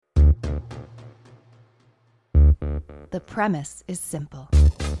The premise is simple.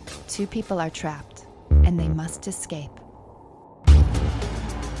 Two people are trapped, and they must escape.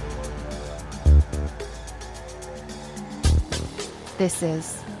 This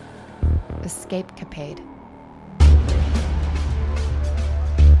is Escapecapade.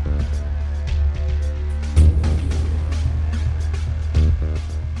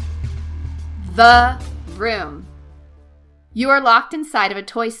 The Room. You are locked inside of a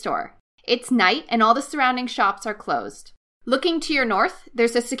toy store. It's night and all the surrounding shops are closed. Looking to your north,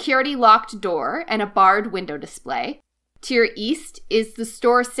 there's a security locked door and a barred window display. To your east is the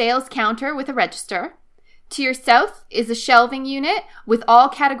store sales counter with a register. To your south is a shelving unit with all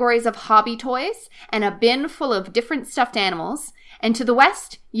categories of hobby toys and a bin full of different stuffed animals. And to the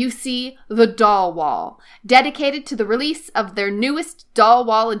west, you see the Doll Wall, dedicated to the release of their newest Doll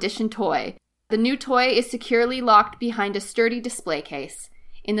Wall edition toy. The new toy is securely locked behind a sturdy display case.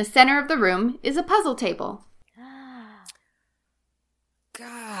 In the center of the room is a puzzle table.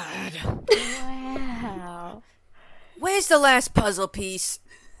 God. Wow. Where's the last puzzle piece?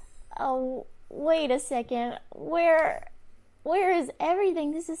 Oh, wait a second. Where is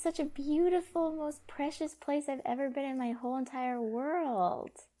everything? This is such a beautiful, most precious place I've ever been in my whole entire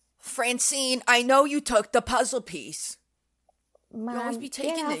world. Francine, I know you took the puzzle piece. Mom, always be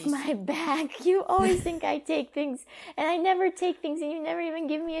taking get off these. my back. You always think I take things, and I never take things, and you never even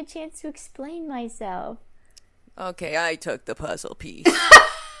give me a chance to explain myself. Okay, I took the puzzle piece.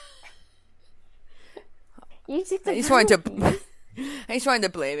 You took the I just wanted to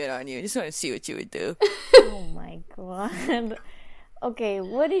blame it on you. I just wanted to see what you would do. Oh my god. Okay,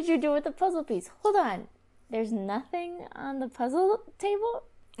 what did you do with the puzzle piece? Hold on. There's nothing on the puzzle table?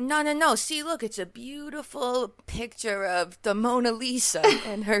 No. See, look, it's a beautiful picture of the Mona Lisa,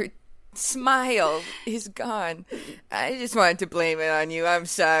 and her smile is gone. I just wanted to blame it on you. I'm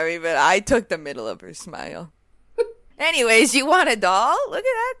sorry, but I took the middle of her smile. Anyways, you want a doll? Look at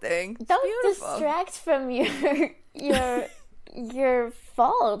that thing. It's Don't beautiful. distract from your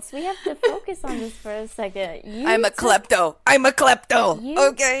faults. We have to focus on this for a second. I'm a klepto.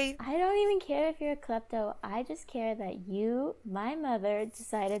 Okay? I don't even care if you're a klepto. I just care that you, my mother,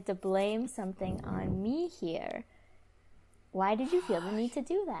 decided to blame something on me here. Why did you feel the need to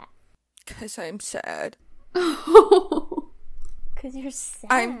do that? 'Cause I'm sad. Because you're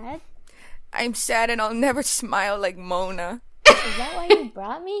sad? I'm sad and I'll never smile like Mona. Is that why you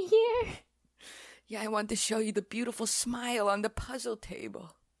brought me here? Yeah, I want to show you the beautiful smile on the puzzle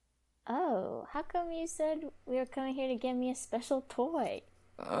table. Oh, how come you said we were coming here to get me a special toy?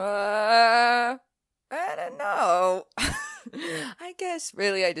 I don't know. I guess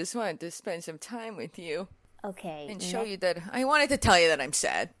really I just wanted to spend some time with you. Okay. And show you that I wanted to tell you that I'm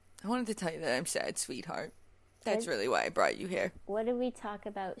sad. I wanted to tell you that I'm sad, sweetheart. That's really why I brought you here. What do we talk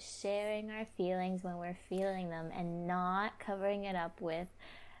about sharing our feelings when we're feeling them and not covering it up with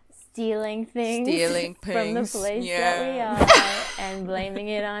stealing things from the place that we are and blaming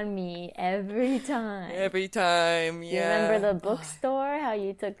it on me every time? Every time, yeah. You remember the bookstore, how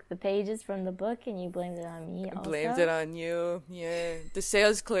you took the pages from the book and you blamed it on me also? Blamed it on you, yeah. The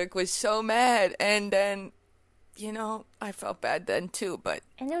sales clerk was so mad, and then, I felt bad then too, but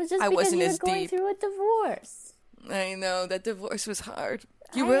and it was just I because wasn't you were as going deep. through a divorce. I know, that divorce was hard.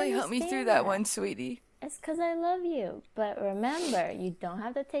 You I really helped me through understand that that. one, sweetie. It's because I love you. But remember, you don't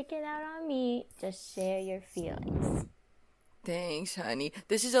have to take it out on me. Just share your feelings. Thanks, honey.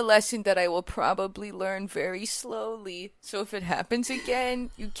 This is a lesson that I will probably learn very slowly. So if it happens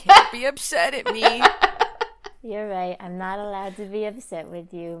again, you can't be upset at me. You're right. I'm not allowed to be upset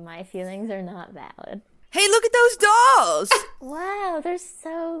with you. My feelings are not valid. Hey, look at those dolls! Wow, they're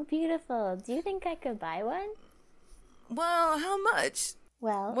so beautiful. Do you think I could buy one? Well, how much?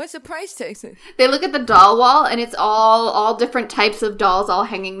 Well, What's the price tag? They look at the doll wall, and it's all different types of dolls all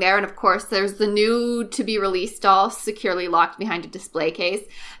hanging there. And of course, there's the new to-be-released doll securely locked behind a display case.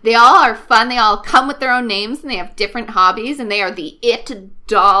 They all are fun. They all come with their own names, and they have different hobbies. And they are the it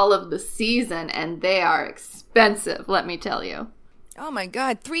doll of the season, and they are expensive, let me tell you. Oh my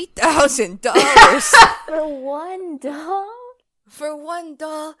God, $3,000 for one doll? for one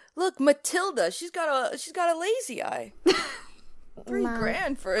doll. Look, Matilda, she's got a lazy eye.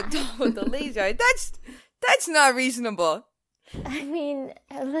 $3,000 for a doll with a lazy eye. That's not reasonable. I mean,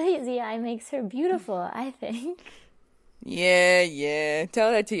 a lazy eye makes her beautiful, I think. Yeah.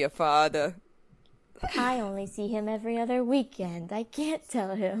 Tell that to your father. I only see him every other weekend. I can't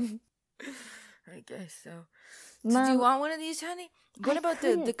tell him. I guess so. Mom, Do you want one of these, honey? What about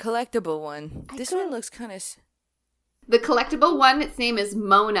the collectible one? This one looks kind of... The collectible one, its name is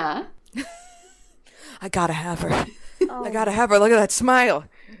Mona. I gotta have her. Oh. I gotta have her. Look at that smile.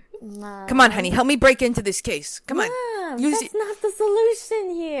 Mom. Come on, honey. Help me break into this case. Come on. Mom, that's not the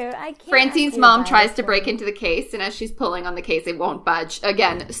solution here. I can't. Francine's mom tries to break into the case, and as she's pulling on the case, it won't budge.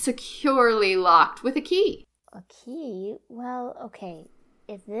 Again, securely locked with a key. A key? Well, okay.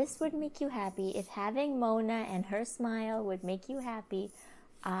 If this would make you happy, if having Mona and her smile would make you happy,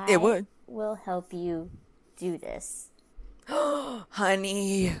 it would. Will help you do this.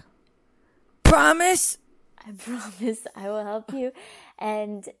 Honey, promise? I promise I will help you.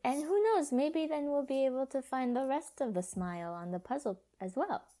 And who knows, maybe then we'll be able to find the rest of the smile on the puzzle as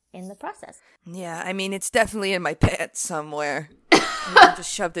well in the process. Yeah, I mean, it's definitely in my pants somewhere. I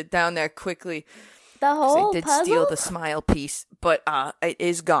just shoved it down there quickly. The whole I did puzzle? steal the smile piece, but it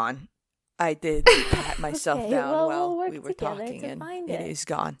is gone. I did pat myself down while we were talking, and it is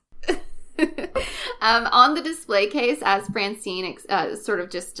gone. On the display case, as Francine sort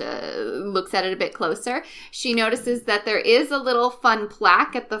of just looks at it a bit closer, she notices that there is a little fun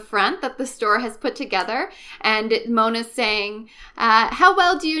plaque at the front that the store has put together. And Mona's saying, how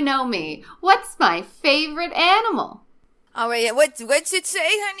well do you know me? What's my favorite animal? All right, what's it say,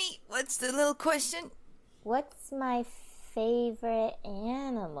 honey? What's the little question? What's my favorite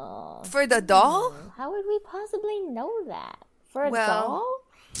animal? For the doll? How would we possibly know that? For a doll?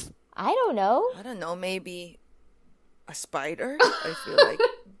 I don't know. I don't know, maybe a spider? I feel like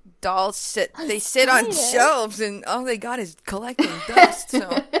dolls sit on shelves and all they got is collecting dust,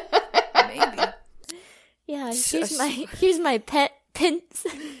 so maybe. Yeah, here's my pet pins.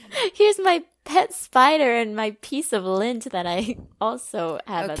 Here's my pet spider and my piece of lint that I also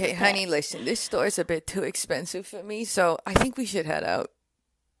have. Okay, honey, listen, this store is a bit too expensive for me, so I think we should head out.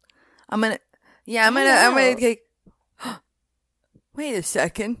 I'm gonna take. Wait a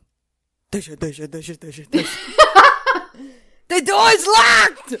second. The door's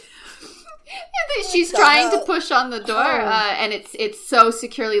locked. She's trying to push on the door, and it's so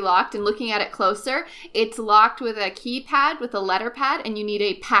securely locked. And looking at it closer, it's locked with a keypad with a letter pad, and you need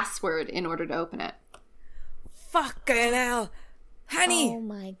a password in order to open it. Fucking hell, honey! Oh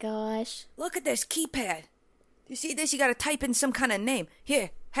my gosh! Look at this keypad. You see this? You got to type in some kind of name.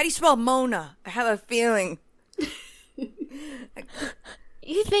 Here, how do you spell Mona? I have a feeling.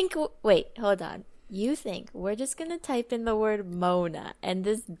 You think... Wait, hold on. You think we're just going to type in the word Mona and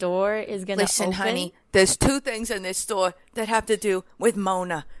this door is going to open? Listen, honey, there's two things in this store that have to do with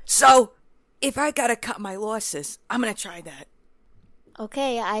Mona. So, if I got to cut my losses, I'm going to try that.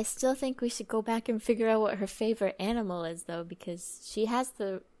 Okay, I still think we should go back and figure out what her favorite animal is, though, because she has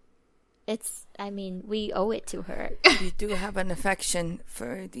the... we owe it to her. You do have an affection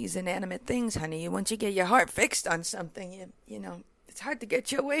for these inanimate things, honey. Once you get your heart fixed on something, you know... It's hard to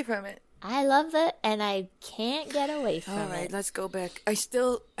get you away from it. I love it, and I can't get away from it. All right, let's go back. I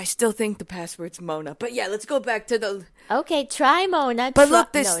still think the password's Mona. But yeah, let's go back to the... Okay, try Mona. But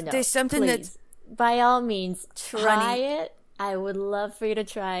look, there's something that's... By all means, try it. I would love for you to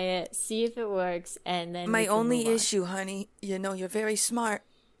try it, see if it works, and then my only issue, honey, you know, you're very smart,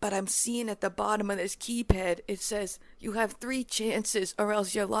 but I'm seeing at the bottom of this keypad, it says, you have 3 chances or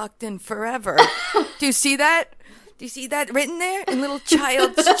else you're locked in forever. Do you see that? Do you see that written there? In little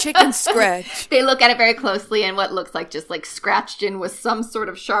child's chicken scratch. They look at it very closely, and what looks like just like scratched in with some sort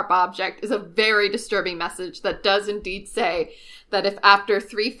of sharp object is a very disturbing message that does indeed say that if after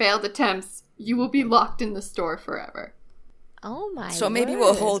 3 failed attempts, you will be locked in the store forever. Oh my So maybe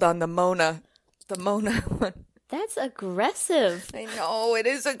we'll hold on the Mona one. That's aggressive. I know, it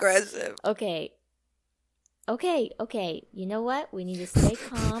is aggressive. Okay. You know what? We need to stay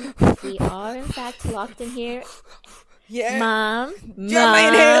calm. We are, in fact, locked in here. Yeah. Mom. My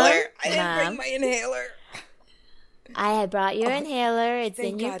inhaler. I didn't bring my inhaler. I had brought your inhaler. It's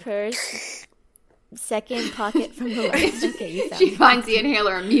in your purse. Second pocket from the left. Okay, you found She finds the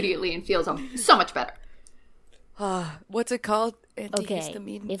inhaler immediately and feels so much better. What's it called?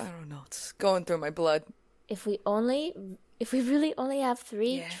 Antihistamine? Okay, I don't know. It's going through my blood. If we really only have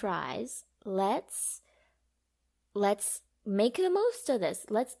 3 tries, let's make the most of this.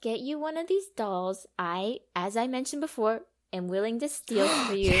 Let's get you one of these dolls. As I mentioned before, am willing to steal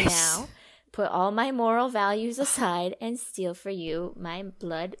for you now. Put all my moral values aside and steal for you, my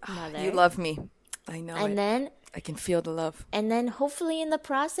blood mother. You love me. I know and it. Then I can feel the love. And then hopefully in the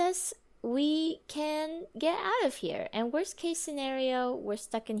process, we can get out of here. And worst case scenario, we're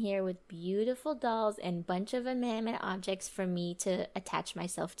stuck in here with beautiful dolls and bunch of inanimate objects for me to attach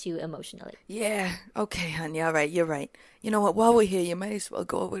myself to emotionally. Yeah, okay, honey, all right, you're right. You know what, while we're here, you might as well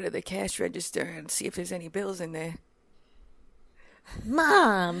go over to the cash register and see if there's any bills in there.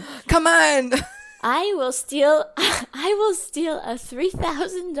 Mom! Come on! I will steal a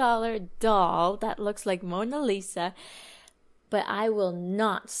 $3,000 doll that looks like Mona Lisa. but I will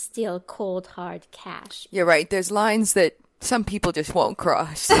not steal cold, hard cash. You're right. There's lines that some people just won't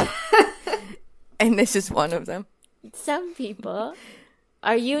cross. And this is one of them. Some people.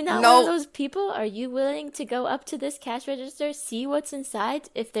 Are you not one of those people? Are you willing to go up to this cash register, see what's inside?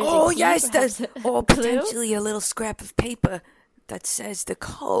 If there's a key, yes, there's clue? potentially a little scrap of paper that says the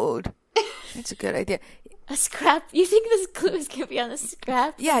code. That's a good idea. A scrap? You think this clue is going to be on a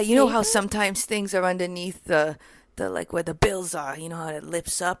scrap? Yeah, you know how sometimes things are underneath the like where the bills are. You know how it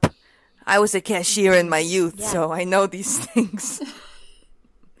lifts up? I was a cashier in my youth, so I know these things.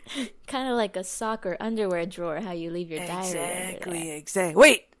 Kind of like a sock or underwear drawer, how you leave your diary. Exactly.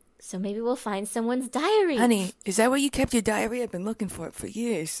 Wait! So maybe we'll find someone's diary. Honey, is that where you kept your diary? I've been looking for it for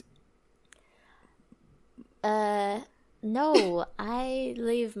years. No. I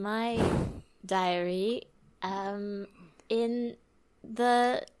leave my diary, in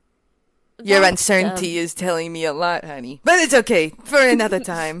the... Your uncertainty is telling me a lot, honey. But it's okay. For another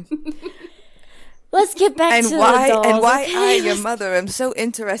time. Let's get back to the dolls. And why I, your mother, am so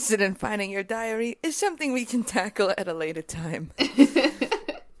interested in finding your diary is something we can tackle at a later time.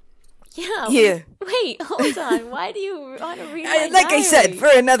 Yeah. Here. Wait, hold on. Why do you want to read my Like diary? I said, for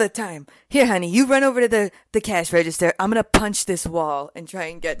another time. Here, honey, you run over to the cash register. I'm going to punch this wall and try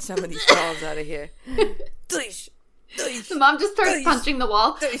and get some of these dolls out of here. Please. The mom just starts punching the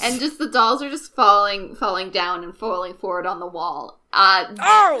wall, and just the dolls are just falling down and falling forward on the wall.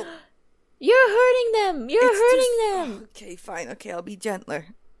 Oh! You're hurting them. You're hurting them. Okay, fine. Okay, I'll be gentler.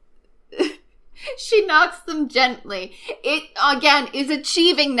 She knocks them gently. It, again, is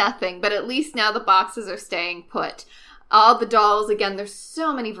achieving nothing, but at least now the boxes are staying put. All the dolls, again, there's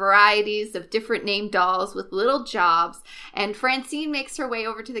so many varieties of different named dolls with little jobs. And Francine makes her way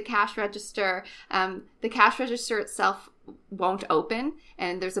over to the cash register. The cash register itself won't open.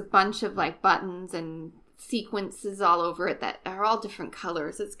 And there's a bunch of like buttons and sequences all over it that are all different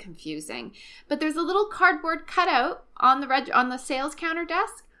colors. It's confusing. But there's a little cardboard cutout on the sales counter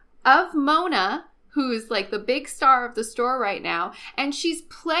desk of Mona, who's like the big star of the store right now. And she's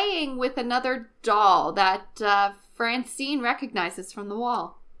playing with another doll that Francine recognizes from the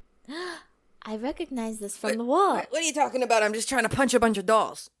wall. I recognize this from the wall. What are you talking about? I'm just trying to punch a bunch of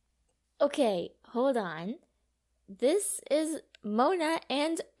dolls. Okay, hold on. This is Mona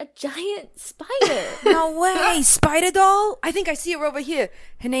and a giant spider. No way! Spider doll? I think I see her over here.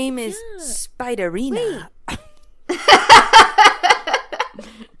 Her name is Spiderina.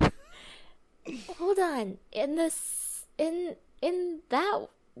 Hold on. In that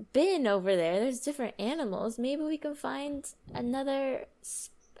bin over there's different animals. Maybe we can find another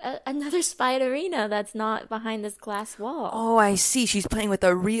Spiderina that's not behind this glass wall. Oh, I see. She's playing with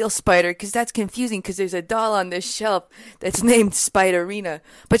a real spider, because that's confusing, because there's a doll on this shelf that's named Spiderina.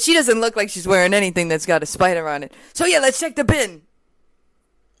 But she doesn't look like she's wearing anything that's got a spider on it. So yeah, let's check the bin.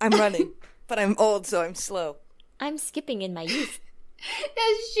 I'm running, but I'm old, so I'm slow. I'm skipping in my youth.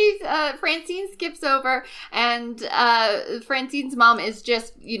 Francine skips over, and Francine's mom is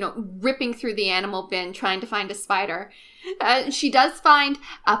just, ripping through the animal bin trying to find a spider. She does find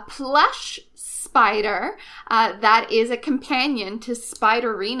a plush spider that is a companion to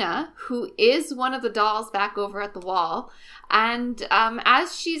Spiderina, who is one of the dolls back over at the wall. And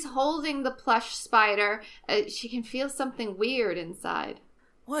as she's holding the plush spider, she can feel something weird inside.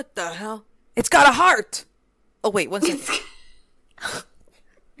 What the hell? It's got a heart! Oh, wait, 1 second.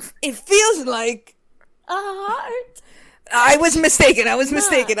 It feels like a heart. I was mistaken. I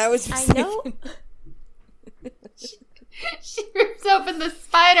know. She rips open the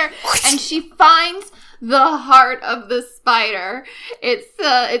spider and she finds the heart of the spider.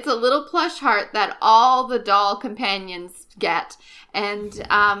 It's a little plush heart that all the doll companions get, and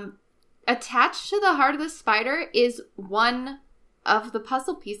attached to the heart of the spider is one of the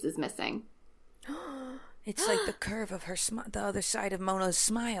puzzle pieces missing. It's like the curve of the other side of Mona's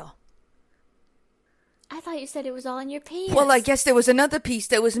smile. I thought you said it was all in your pants. Well, I guess there was another piece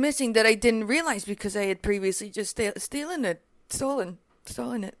that was missing that I didn't realize because I had previously just stolen it.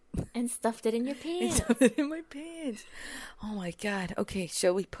 And stuffed it in your pants. And stuffed it in my pants. Oh my God. Okay,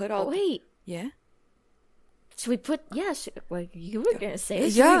 shall we put all... Wait. Yeah? Should we put... Yeah, well, you were going to say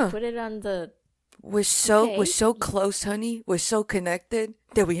it. Yeah. Should we put it on the... We're so close, honey. We're so connected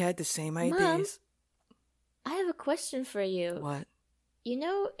that we had the same ideas. Mom, I have a question for you. What? You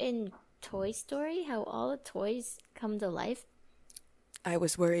know in Toy Story how all the toys come to life? I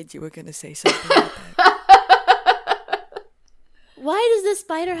was worried you were going to say something like that. Why does the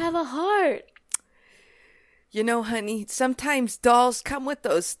spider have a heart? You know, honey, sometimes dolls come with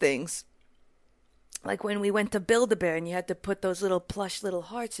those things. Like when we went to Build-A-Bear and you had to put those little plush little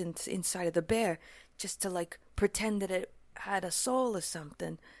hearts inside of the bear just to like pretend that it had a soul or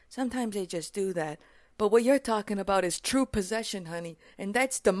something. Sometimes they just do that. But what you're talking about is true possession, honey, and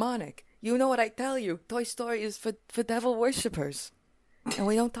that's demonic. You know what I tell you? Toy Story is for devil worshippers, and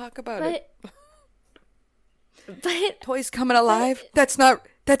we don't talk about it. But toys coming alive? That's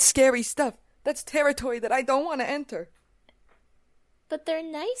scary stuff. That's territory that I don't want to enter. But they're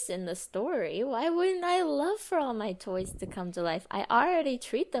nice in the story. Why wouldn't I love for all my toys to come to life? I already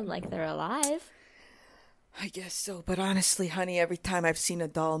treat them like they're alive. I guess so, but honestly, honey, every time I've seen a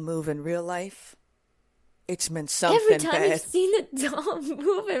doll move in real life, it's meant something Every time bad. you've seen a doll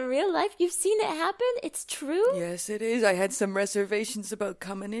move in real life, you've seen it happen? It's true? Yes, it is. I had some reservations about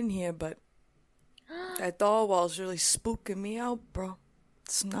coming in here, but that doll wall's really spooking me out, bro.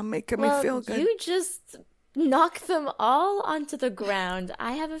 It's not making me feel good. You just knock them all onto the ground.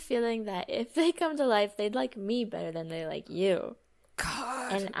 I have a feeling that if they come to life, they'd like me better than they like you.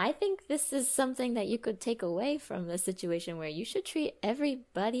 God. And I think this is something that you could take away from the situation where you should treat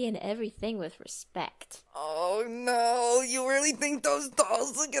everybody and everything with respect. Oh, no. You really think those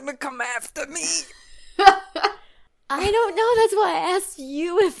dolls are gonna come after me? I don't know. That's why I asked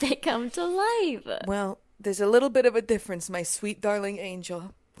you if they come to life. Well, there's a little bit of a difference, my sweet darling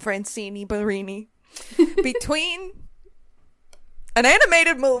angel, Francine Barini, between an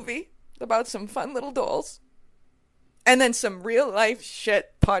animated movie about some fun little dolls and then some real life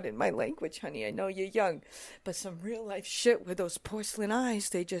shit. Pardon my language, honey. I know you're young, but some real life shit with those porcelain eyes.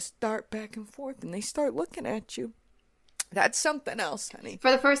 They just dart back and forth and they start looking at you. That's something else, honey.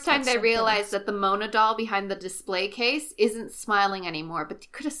 For the first time, they realized that the Mona doll behind the display case isn't smiling anymore, but they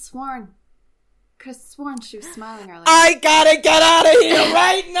could have sworn she was smiling earlier. I gotta get out of here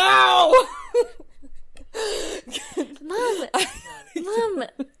right now! Mom,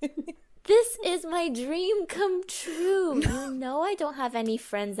 this is my dream come true. You know I don't have any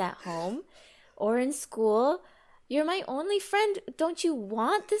friends at home or in school. You're my only friend. Don't you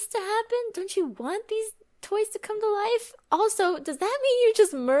want this to happen? Don't you want these toys to come to life? Also, does that mean you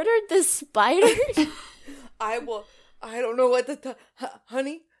just murdered this spider? I don't know what to tell,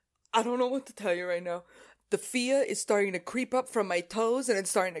 honey. I don't know what to tell you right now. The fear is starting to creep up from my toes and it's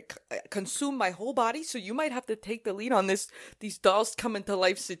starting to consume my whole body. So you might have to take the lead on these dolls coming to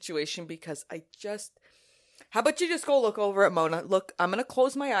life situation because how about you just go look over at Mona? Look, I'm going to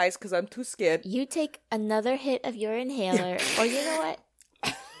close my eyes because I'm too scared. You take another hit of your inhaler or you know what?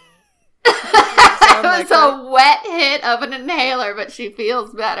 It was a wet hit of an inhaler, but she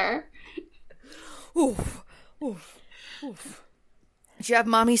feels better. Oof, oof, oof. Do you have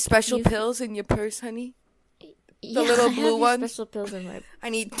mommy's special pills in your purse, honey? The little blue ones? Special pills in my I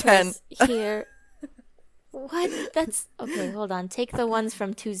need 10. Here. What? That's... Okay, hold on. Take the ones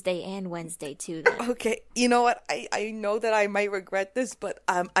from Tuesday and Wednesday, too, then. Okay, you know what? I know that I might regret this, but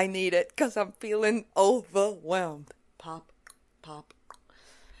I need it because I'm feeling overwhelmed. Pop, pop.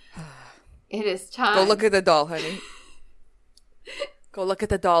 It is time. Go look at the doll, honey. Go look at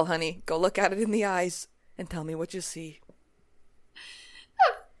the doll, honey. Go look at it in the eyes and tell me what you see.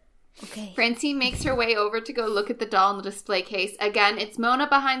 Okay. Francine makes her way over to go look at the doll in the display case. Again, it's Mona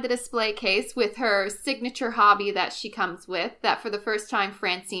behind the display case with her signature hobby that she comes with, that for the first time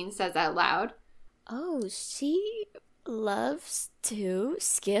Francine says out loud. Oh, she loves to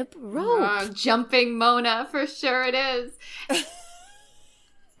skip rope. Jumping Mona, for sure it is.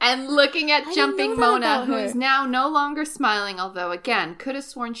 And looking at jumping Mona, who is now no longer smiling, although, again, could have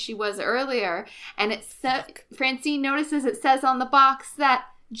sworn she was earlier. And Francine notices it says on the box that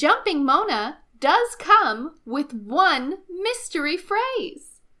jumping Mona does come with one mystery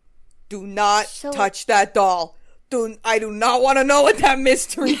phrase. Do not touch that doll. I do not want to know what that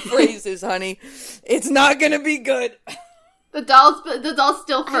mystery phrase is, honey. It's not going to be good. The doll's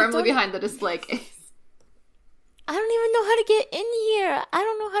still firmly behind the display case. I don't even know how to get in here. I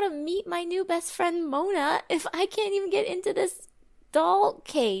don't know how to meet my new best friend Mona if I can't even get into this doll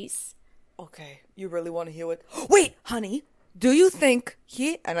case. Okay, you really want to hear it? Wait, honey. Do you think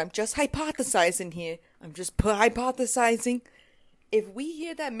and I'm just hypothesizing here, hypothesizing, if we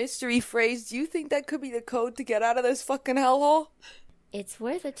hear that mystery phrase, do you think that could be the code to get out of this fucking hellhole? It's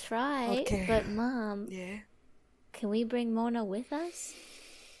worth a try, okay. But Mom, yeah, can we bring Mona with us?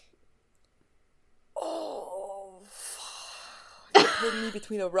 Oh, you're putting me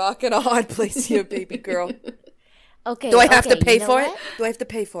between a rock and a hard place here, baby girl. Okay. Do I have to pay for it? Do I have to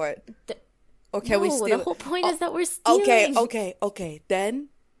pay for it? Or can we steal the whole point is that we're stealing. Okay. Then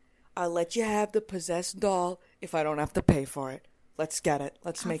I'll let you have the possessed doll if I don't have to pay for it. Let's get it.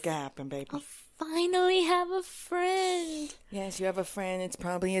 Let's make it happen, baby. I'll finally have a friend. Yes, you have a friend. It's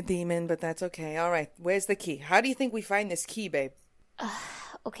probably a demon, but that's okay. All right. Where's the key? How do you think we find this key, babe?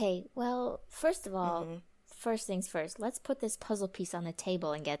 Okay. Well, first of all, first things first. Let's put this puzzle piece on the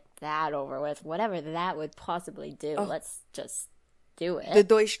table and get that over with. Whatever that would possibly do. Let's just do it. The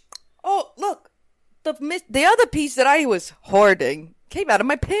Deutsch. Oh, look. The other piece that I was hoarding came out of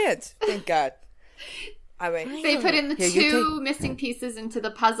my pants. Thank God. All right. They put in the two missing pieces into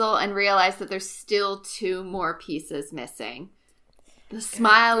the puzzle and realize that there's still 2 more pieces missing. The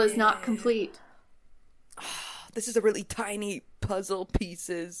smile is not complete. This is a really tiny puzzle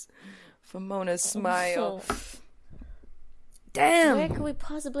pieces for Mona's smile. Damn. Where could we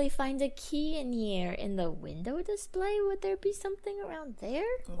possibly find a key in here? In the window display? Would there be something around there?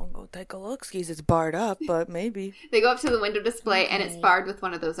 We'll go take a look. Skis, it's barred up, but maybe. They go up to the window display and it's barred with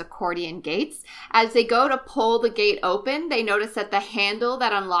one of those accordion gates. As they go to pull the gate open, they notice that the handle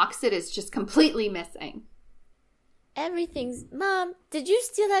that unlocks it is just completely missing. Everything's... Mom, did you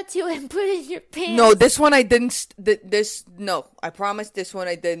steal that too and put it in your pants? No, this one I didn't... No, I promise this one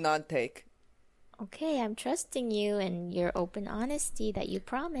I did not take. Okay, I'm trusting you and your open honesty that you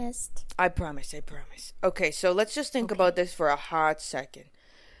promised. I promise. Okay, so let's just think about this for a hot second.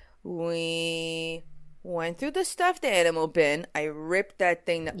 We went through the stuffed animal bin. I ripped that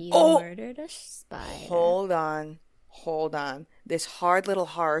thing. You murdered a spider. Hold on. This hard little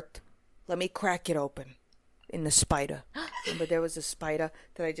heart. Let me crack it open. In the spider. Remember there was a spider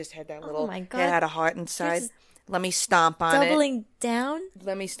that I just had that little... Oh my God. It had a heart inside. Let me stomp on Doubling down?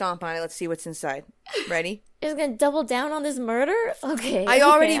 Let me stomp on it. Let's see what's inside. Ready? You're going to double down on this murder? Okay. I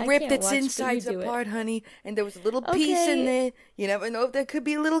already ripped its insides apart, honey. And there was a little piece in there. You never know if there could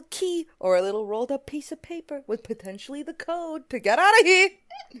be a little key or a little rolled up piece of paper with potentially the code to get out of here.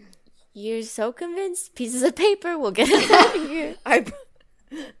 You're so convinced pieces of paper will get us out of here.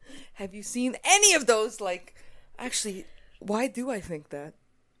 Have you seen any of those? Actually, why do I think that?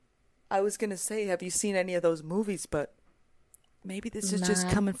 I was going to say, have you seen any of those movies? But maybe this is just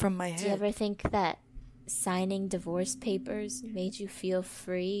coming from my head. Do you ever think that signing divorce papers made you feel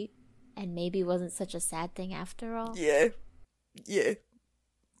free and maybe wasn't such a sad thing after all? Yeah.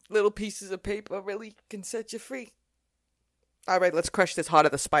 Little pieces of paper really can set you free. All right, let's crush this heart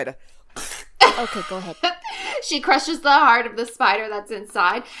of the spider. Okay, go ahead. She crushes the heart of the spider that's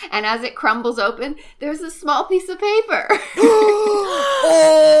inside, and as it crumbles open, there's a small piece of paper.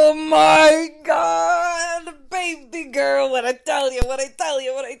 Oh my God! Baby girl, what I tell you.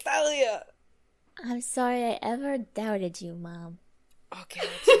 I'm sorry I ever doubted you, Mom. Okay,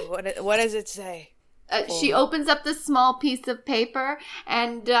 let's see. What does it say? She opens up the small piece of paper,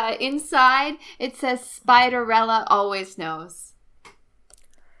 and inside it says, Spiderella always knows.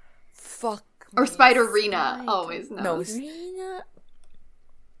 Fuck. Or Spiderina always knows. Rena?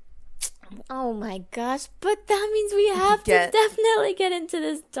 Oh my gosh, but that means we have to definitely get into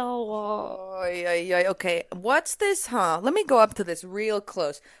this doll wall. Okay, what's this, huh? Let me go up to this real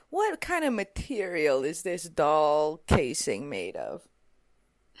close. What kind of material is this doll casing made of?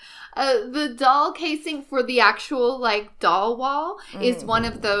 The doll casing for the actual, doll wall is one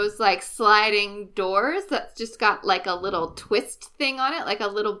of those, sliding doors that's just got, a little twist thing on it, like a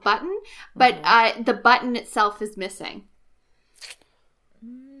little button. But the button itself is missing.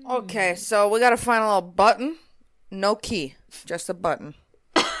 Okay, so we gotta find a little button. No key, just a button.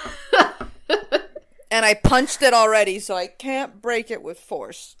 And I punched it already, so I can't break it with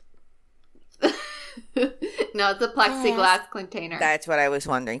force. No, it's a plexiglass container. That's what I was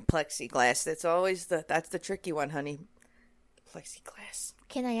wondering. Plexiglass. That's the tricky one, honey. Plexiglass.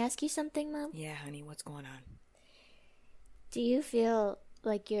 Can I ask you something, Mom? Yeah, honey, what's going on? Do you feel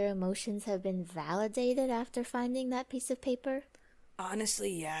like your emotions have been validated after finding that piece of paper?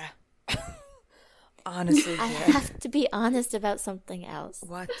 Honestly, yeah. I have to be honest about something else.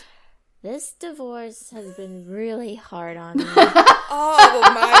 What? This divorce has been really hard on me. Oh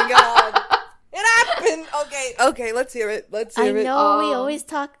my God. It happened. Okay, let's hear it. I know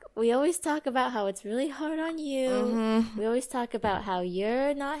we always talk about how it's really hard on you. Mm-hmm. We always talk about how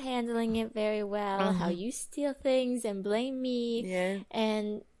you're not handling it very well, how you steal things and blame me. Yeah.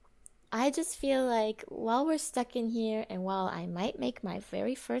 And I just feel like while we're stuck in here and while I might make my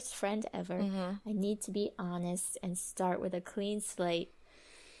very first friend ever, I need to be honest and start with a clean slate.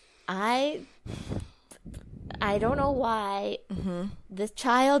 I don't know why the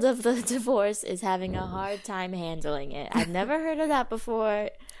child of the divorce is having a hard time handling it. I've never heard of that before.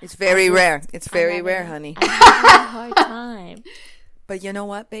 It's very rare. It's very rare, honey. I'm having a hard time. But you know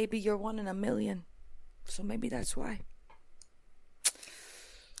what, baby? You're 1 in a million. So maybe that's why.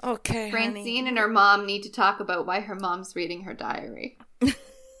 Okay, Francine and her mom need to talk about why her mom's reading her diary.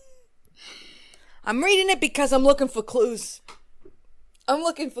 I'm reading it because I'm looking for clues. I'm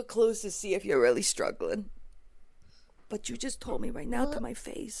looking for clues to see if you're really struggling. But you just told me right now to my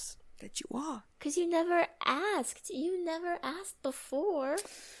face. that you are. Because you never asked. You never asked before.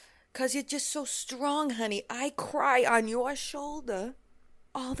 Because you're just so strong, honey. I cry on your shoulder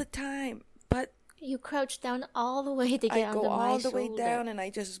all the time. But you crouch down all the way to get onto my shoulder. I go all the way down and I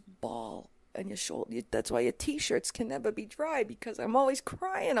just bawl on your shoulder. That's why your T-shirts can never be dry, because I'm always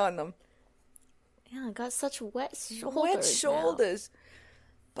crying on them. Yeah, I got such wet shoulders. Wet shoulders.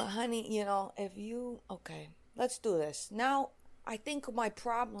 But, honey, if you... Okay, let's do this. Now, I think my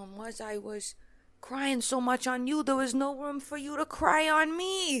problem was I was crying so much on you, there was no room for you to cry on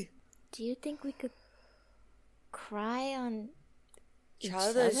me. Do you think we could cry on each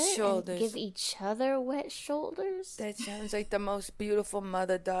other's other shoulders and give each other wet shoulders? That sounds like the most beautiful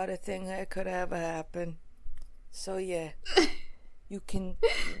mother-daughter thing that could ever happen. So, yeah, you can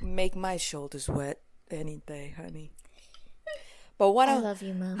make my shoulders wet any day, honey. But I love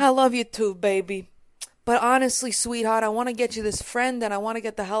you, Mom. I love you too, baby. But honestly, sweetheart, I want to get you this friend, and I want to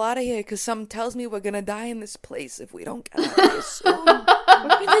get the hell out of here, because something tells me we're going to die in this place if we don't get out of here soon.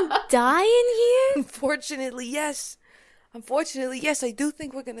 We're going to die in here? Unfortunately, yes. I do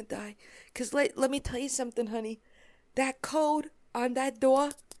think we're going to die. Because let me tell you something, honey. That code on that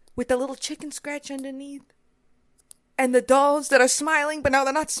door with the little chicken scratch underneath, and the dolls that are smiling, but now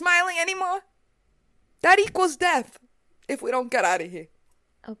they're not smiling anymore, that equals death if we don't get out of here.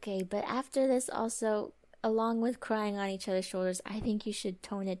 Okay, but after this also, along with crying on each other's shoulders, I think you should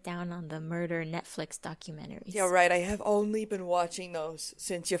tone it down on the murder Netflix documentaries. Yeah, right. I have only been watching those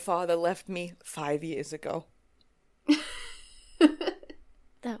since your father left me 5 years ago.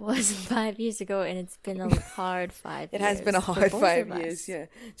 That was 5 years ago, and it's been a hard 5 years. It has been a hard 5 years, yeah.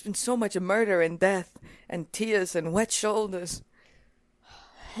 It's been so much murder and death and tears and wet shoulders.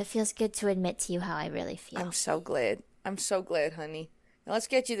 It feels good to admit to you how I really feel. I'm so glad, honey. Now let's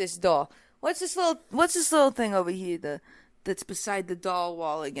get you this doll. What's this little thing over here that's beside the doll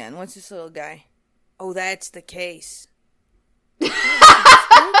wall again? What's this little guy? Oh, that's the case.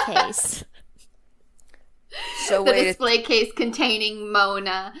 Case. So the display case containing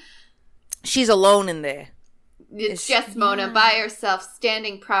Mona. She's alone in there. It's just Mona by herself,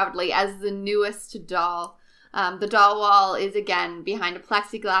 standing proudly as the newest doll. The doll wall is, again, behind a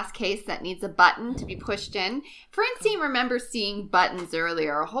plexiglass case that needs a button to be pushed in. Francine remembers seeing buttons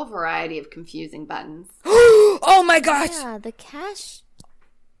earlier, a whole variety of confusing buttons. Oh, my gosh! Yeah, the cash...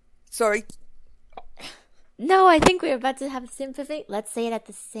 Sorry. No, I think we're about to have sympathy. Let's say it at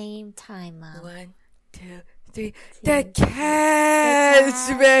the same time, Mom. 1, 2, 3. The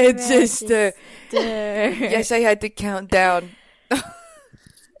cash register. Yes, I had to count down.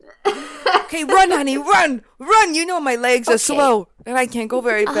 Okay, run, honey, run! You know my legs are slow, and I can't go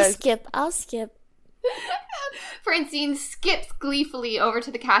very fast. I'll skip. Francine skips gleefully over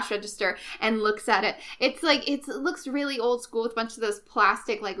to the cash register and looks at it. It looks really old school with a bunch of those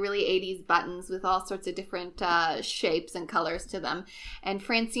plastic, like really 80s buttons with all sorts of different shapes and colors to them. And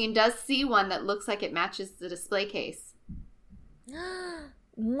Francine does see one that looks like it matches the display case.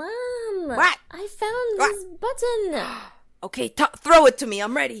 Mom! What? I found this button! Okay, throw it to me.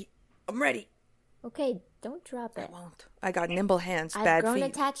 I'm ready. Okay, don't drop it. I won't. I got nimble hands, I've bad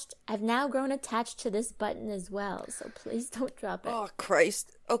feet. I've now grown attached to this button as well, so please don't drop it. Oh,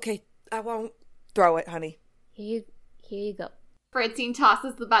 Christ. Okay, I won't. Throw it, honey. Here you go. Francine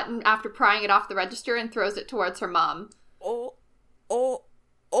tosses the button after prying it off the register and throws it towards her mom. Oh,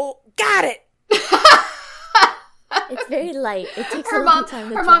 got it! It's very light. It takes a long time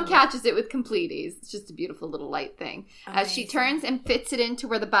to Her mom catches it with complete ease. It's just a beautiful little light thing. As she turns and fits it into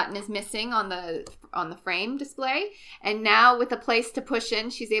where the button is missing on the frame display. And now with a place to push in,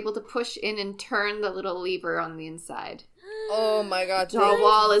 she's able to push in and turn the little lever on the inside. Oh my God. The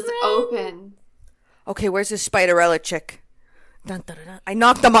wall is open. Okay, where's this Spiderella chick? Dun, dun, dun, dun. I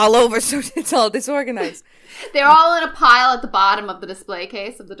knocked them all over, so it's all disorganized. They're all in a pile at the bottom of the display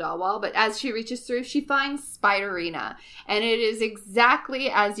case of the doll wall, but as she reaches through, she finds Spiderina. And it is exactly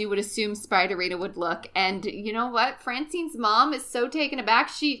as you would assume Spiderina would look. And you know what? Francine's mom is so taken aback,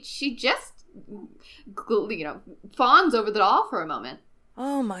 she just, fawns over the doll for a moment.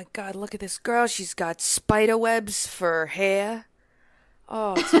 Oh my God, look at this girl. She's got spider webs for hair.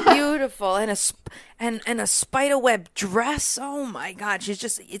 Oh, it's beautiful. And a spider web dress. Oh my God.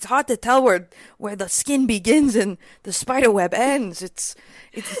 It's hard to tell where the skin begins and the spider web ends.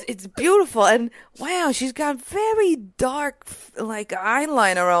 It's beautiful. And wow, she's got very dark, like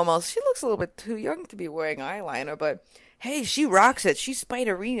eyeliner almost. She looks a little bit too young to be wearing eyeliner, but hey, she rocks it. She's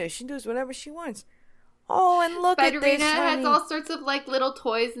Spiderina. She does whatever she wants. Oh, and look at this, Spiderina has honey. all sorts of like little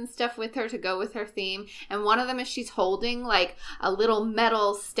toys and stuff with her to go with her theme. And one of them is she's holding like a little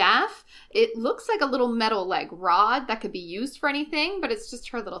metal staff. It looks like a little metal like rod that could be used for anything, but it's just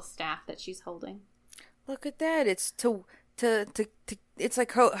her little staff that she's holding. Look at that. It's to it's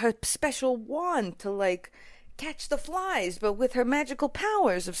like her special wand to like catch the flies, but with her magical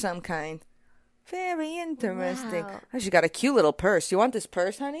powers of some kind. Very interesting. Wow. Oh, she got a cute little purse. You want this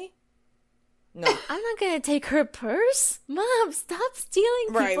purse, honey? No. I'm not gonna take her purse. Mom, stop stealing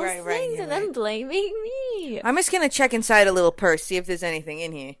people's things and then blaming me. I'm just gonna check inside a little purse, see if there's anything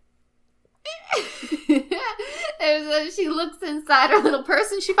in here. She looks inside her little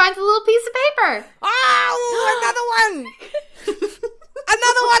purse and she finds a little piece of paper. Oh, another one!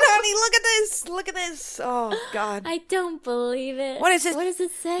 Another one, honey! Look at this! Look at this! Oh, God. I don't believe it. What is it? What does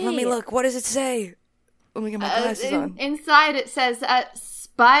it say? Let me look. What does it say? Let me get my glasses on. Inside it says,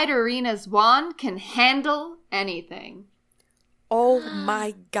 Spiderina's wand can handle anything. Oh,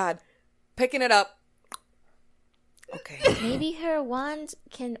 my God. Picking it up. Okay. Maybe her wand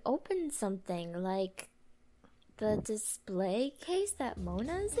can open something, like the display case that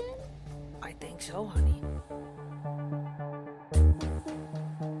Mona's in? I think so, honey.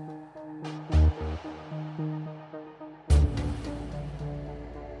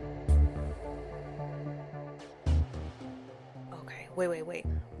 Okay, wait.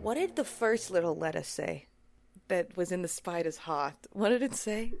 What did the first little letter say that was in the spider's heart? What did it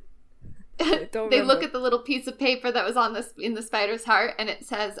say? They look at the little piece of paper that was in the spider's heart, and it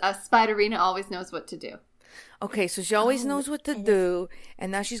says, Spiderina always knows what to do. Okay, so she always knows what to do,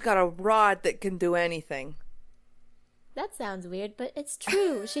 and now she's got a rod that can do anything. That sounds weird, but it's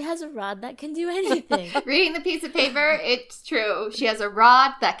true. She has a rod that can do anything. Reading the piece of paper, it's true. She has a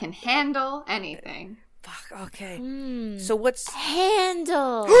rod that can handle anything. Fuck, okay. So what's...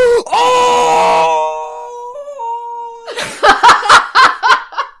 Handle! Oh!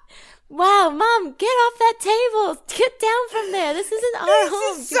 Wow, Mom, get off that table. Get down from there. This isn't our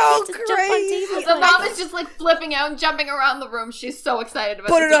home. Is so You get to jump on crazy. tables The like mom that. is just like flipping out and jumping around the room. She's so excited about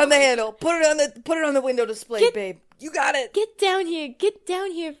Put it on the situation. handle. Put it on the window display, babe. You got it. Get down here. Get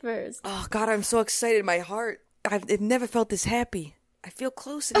down here first. Oh, God, I'm so excited. My heart. I've never felt this happy. I feel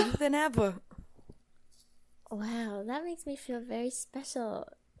closer to you than ever. Wow, that makes me feel very special.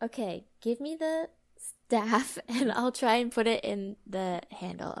 Okay, give me the staff and I'll try and put it in the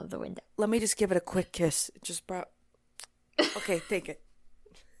handle of the window. Let me just give it a quick kiss. It just brought... Okay, take it.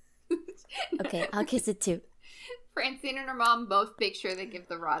 Okay, I'll kiss it too. Francine and her mom both make sure they give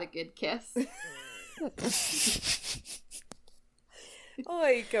the rod a good kiss.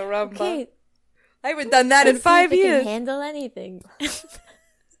 Oy, caramba. Okay, I haven't done that in let's see 5 if it years. can handle anything.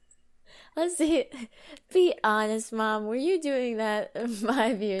 Let's see. Be honest, Mom. Were you doing that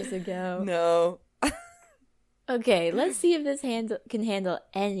 5 years ago? No. Okay, let's see if this can handle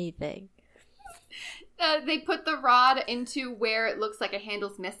anything. They put the rod into where it looks like a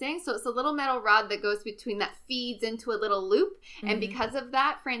handle's missing. So it's a little metal rod that goes between that feeds into a little loop. And because of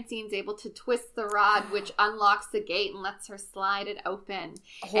that, Francine's able to twist the rod, which unlocks the gate and lets her slide it open.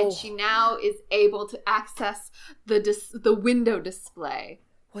 Oh. And she now is able to access the window display.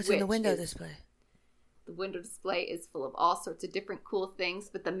 What's in the which window is- display? The window display is full of all sorts of different cool things,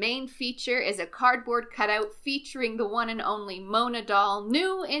 but the main feature is a cardboard cutout featuring the one and only Mona doll,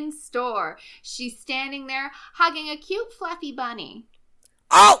 new in store. She's standing there hugging a cute fluffy bunny.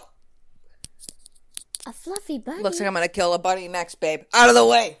 Oh! A fluffy bunny? Looks like I'm gonna kill a bunny next, babe. Out of the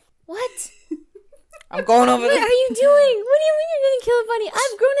way! What? I'm going over What there. are you doing? What do you mean you're gonna kill a bunny?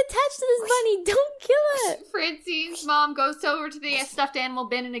 I've grown attached to this bunny. Don't kill it. Francine's mom goes over to the stuffed animal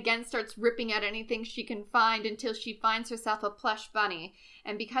bin and again starts ripping at anything she can find until she finds herself a plush bunny.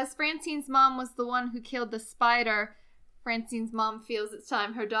 And because Francine's mom was the one who killed the spider, Francine's mom feels it's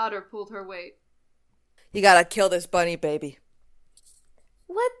time her daughter pulled her weight. You gotta kill this bunny, baby.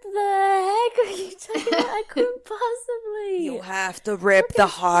 What the heck are you talking about? I couldn't possibly. You have to rip Look the at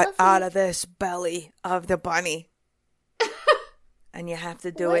heart Fluffy. out of this belly of the bunny. And you have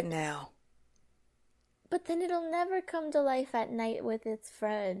to do What? it now. But then it'll never come to life at night with its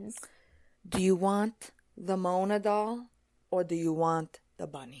friends. Do you want the Mona doll or do you want the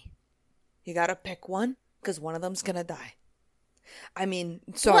bunny? You gotta pick one, because one of them's gonna die. I mean,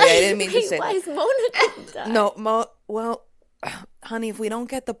 sorry, I didn't mean to say Why that. is Mona gonna die? No, well, honey, if we don't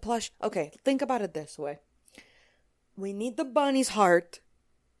get the plush... Okay, think about it this way. We need the bunny's heart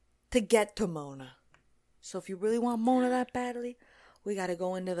to get to Mona. So if you really want Mona that badly, we gotta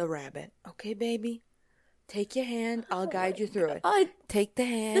go into the rabbit. Okay, baby? Take your hand. I'll guide you through it. Take the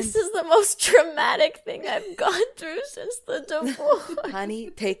hand. This is the most traumatic thing I've gone through since the divorce. Honey,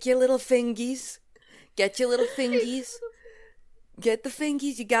 take your little fingies. Get your little fingies. Get the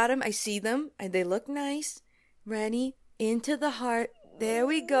fingies. You got them. I see them. And they look nice. Ready? Into the heart. There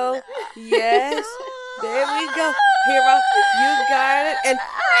we go. Yes. There we go. Hero, you got it. And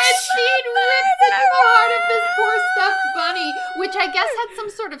Francine rips into the heart of this poor stuffed bunny, which I guess had some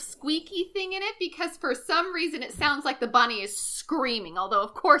sort of squeaky thing in it because for some reason it sounds like the bunny is screaming. Although,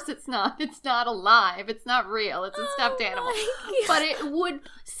 of course, it's not. It's not alive. It's not real. It's a stuffed animal. But it would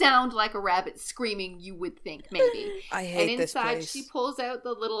sound like a rabbit screaming, you would think, maybe. I hate this place. And inside she pulls out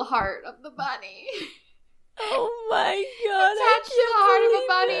the little heart of the bunny. Oh my God. Attached to the heart of a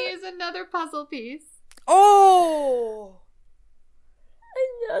bunny is another puzzle piece. Oh!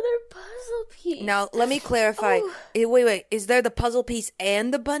 Another puzzle piece. Now, let me clarify. Wait. Is there the puzzle piece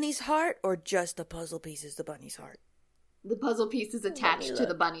and the bunny's heart, or just the puzzle piece is the bunny's heart? The puzzle piece is attached to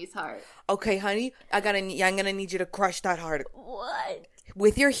the bunny's heart. Okay, honey, I'm gonna need you to crush that heart. What?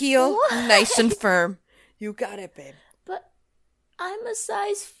 With your heel, nice and firm. You got it, babe. But I'm a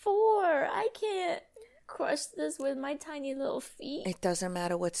size 4. I can't crush this with my tiny little feet. It doesn't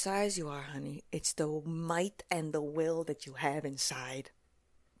matter what size you are, honey. It's the might and the will that you have inside.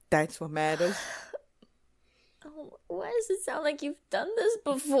 That's what matters. Oh, why does it sound like you've done this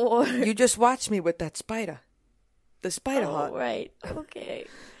before? You just watched me with that spider. The spider heart. Right. Okay.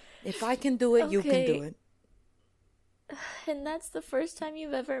 If I can do it, you can do it. And that's the first time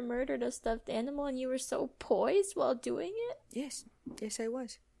you've ever murdered a stuffed animal and you were so poised while doing it? Yes. Yes, I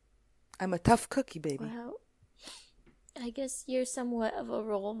was. I'm a tough cookie, baby. Well, I guess you're somewhat of a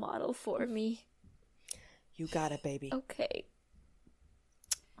role model for me. You got it, baby.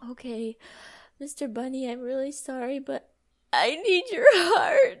 Okay, Mr. Bunny, I'm really sorry, but I need your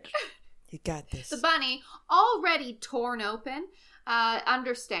heart. You got this. The bunny, already torn open,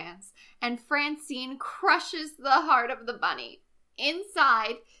 understands, and Francine crushes the heart of the bunny.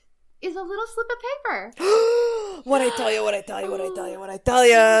 Inside is a little slip of paper. What I tell you.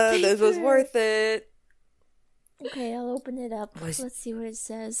 This was worth it. Okay, I'll open it up. Let's see what it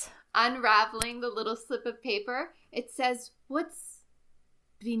says. Unraveling the little slip of paper, it says, "What's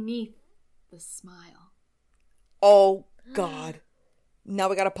beneath the smile?" Oh, God. Now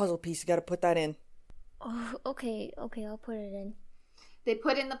we got a puzzle piece. You got to put that in. Oh, okay, I'll put it in. They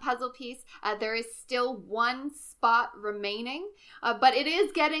put in the puzzle piece. There is still one spot remaining, but it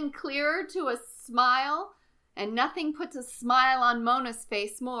is getting clearer to a smile, and nothing puts a smile on Mona's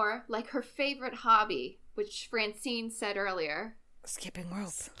face more like her favorite hobby, which Francine said earlier. Skipping rope.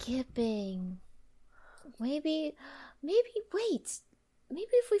 Skipping. Maybe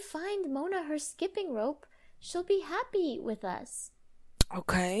if we find Mona her skipping rope, she'll be happy with us.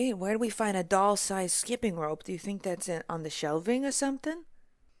 Okay, where do we find a doll-sized skipping rope? Do you think that's on the shelving or something?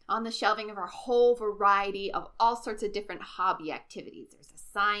 On the shelving of a whole variety of all sorts of different hobby activities. There's a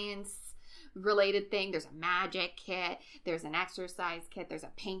science-related thing. There's a magic kit. There's an exercise kit. There's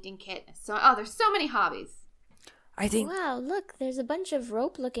a painting kit. There's so many hobbies. I think... Wow, look, there's a bunch of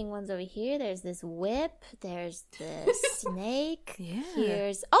rope-looking ones over here. There's this whip. There's the snake. Yeah.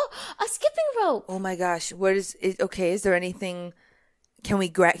 Here's... Oh, a skipping rope! Oh my gosh, what is... Okay, is there anything... Can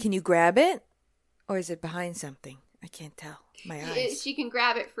you grab it? Or is it behind something? I can't tell. My eyes. She can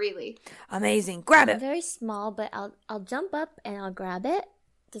grab it freely. Amazing. Grab it. I'm very small, but I'll jump up and I'll grab it.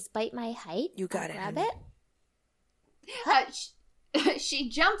 Despite my height. You got I'll it. Grab it. She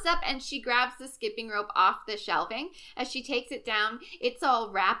jumps up and she grabs the skipping rope off the shelving. As she takes it down, it's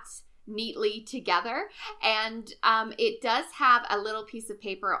all wrapped neatly together. And it does have a little piece of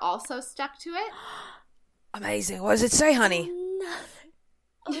paper also stuck to it. Amazing. What does it say, honey? Nothing.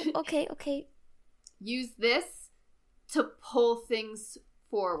 Oh, okay. Use this to pull things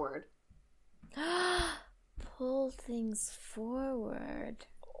forward. Pull things forward.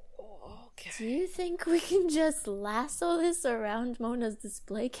 Okay. Do you think we can just lasso this around Mona's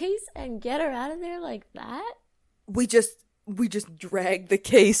display case and get her out of there like that? We just drag the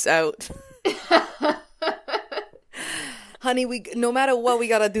case out. Honey, no matter what, we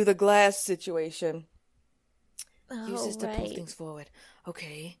gotta do the glass situation. Use this to pull things forward.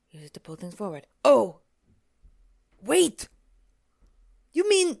 Okay, use it to pull things forward. Oh! Wait! You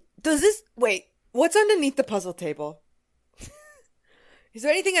mean, what's underneath the puzzle table? Is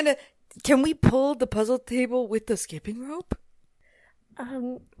there anything can we pull the puzzle table with the skipping rope? I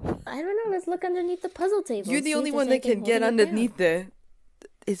don't know. Let's look underneath the puzzle table. You're the only one that can get underneath there.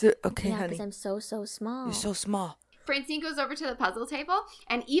 Is it okay, honey? Yeah, because I'm so small. You're so small. Francine goes over to the puzzle table,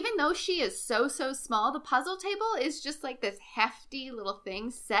 and even though she is so small, the puzzle table is just like this hefty little thing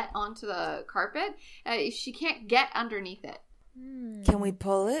set onto the carpet. She can't get underneath it. Can we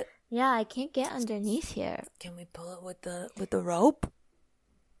pull it? Yeah, I can't get underneath here. Can we pull it with the rope?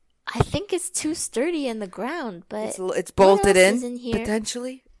 I think it's too sturdy in the ground, but it's bolted in here?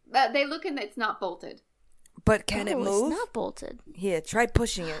 Potentially. They look and it's not bolted. But can it move? It's not bolted. Here, try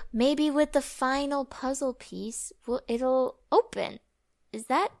pushing it. Maybe with the final puzzle piece, it'll open. Is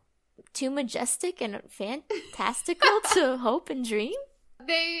that too majestic and fantastical to hope and dream?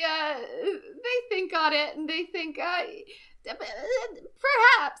 They think on it and they think perhaps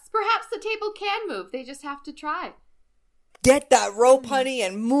the table can move. They just have to try. Get that rope, honey,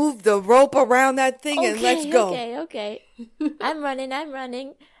 and move the rope around that thing, and let's go. Okay. I'm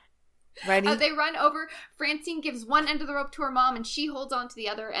running. Ready? They run over. Francine gives one end of the rope to her mom, and she holds on to the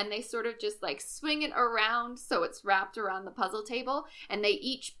other, and they sort of just like swing it around so it's wrapped around the puzzle table, and they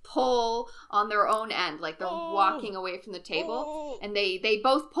each pull on their own end, like they're walking away from the table, and they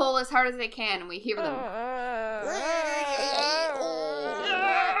both pull as hard as they can, and we hear them.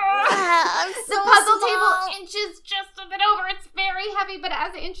 The puzzle table inches just a bit over. It's very heavy, but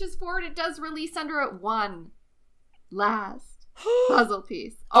as it inches forward, it does release under it one last puzzle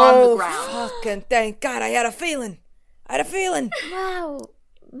piece on the ground. Fucking thank God. I had a feeling. Wow.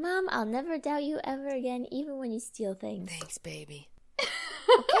 Mom, I'll never doubt you ever again, even when you steal things. Thanks, baby.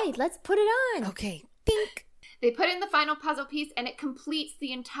 Okay, let's put it on. Okay. Dink. They put in the final puzzle piece, and it completes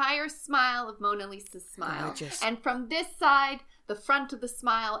the entire smile of Mona Lisa's smile. Gorgeous. And from this side, the front of the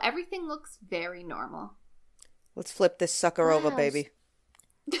smile, everything looks very normal. Let's flip this sucker over, baby.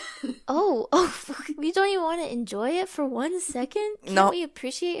 Oh, you don't even want to enjoy it for 1 second? Can't we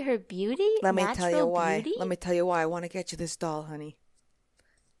appreciate her beauty? Let me tell you why. Beauty? Let me tell you why I want to get you this doll, honey.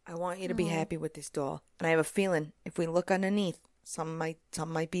 I want you to be happy with this doll. And I have a feeling if we look underneath, something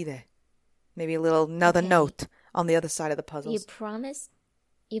might be there. Maybe another note on the other side of the puzzles.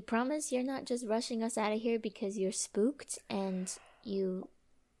 You promise you're not just rushing us out of here because you're spooked and you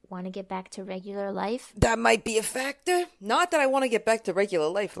want to get back to regular life? That might be a factor. Not that I want to get back to regular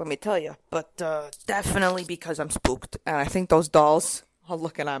life, let me tell you. But definitely because I'm spooked. And I think those dolls are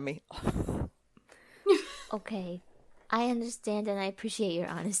looking at me. Okay. I understand and I appreciate your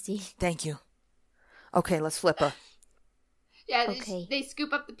honesty. Thank you. Okay, let's flip her. Yeah, okay. They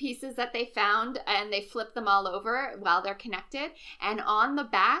scoop up the pieces that they found and they flip them all over while they're connected. And on the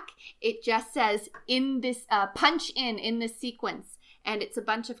back, it just says in this punch in this sequence. And it's a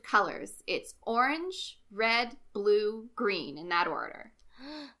bunch of colors. It's orange, red, blue, green in that order.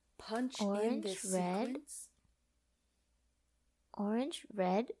 Punch orange, in this red, sequence? Orange,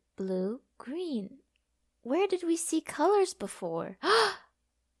 red, blue, green. Where did we see colors before?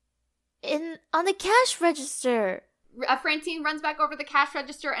 On the cash register. Francine runs back over the cash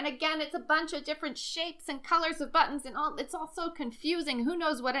register, and again, it's a bunch of different shapes and colors of buttons, and it's all so confusing. Who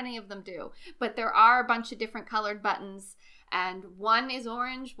knows what any of them do? But there are a bunch of different colored buttons, and one is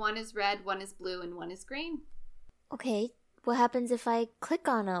orange, one is red, one is blue, and one is green. Okay, what happens if I click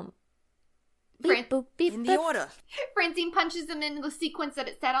on them? Beep, boop, beep, in the order. Francine punches them in the sequence that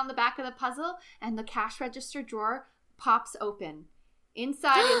it said on the back of the puzzle, and the cash register drawer pops open.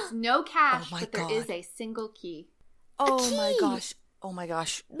 Inside is no cash, but there is a single key. Oh my gosh. Oh my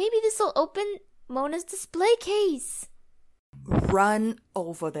gosh. Maybe this will open Mona's display case. Run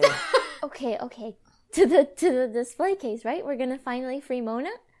over there. Okay. To the display case, right? We're gonna finally free Mona?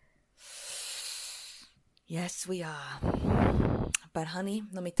 Yes, we are. But honey,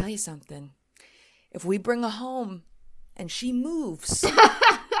 let me tell you something. If we bring her home and she moves,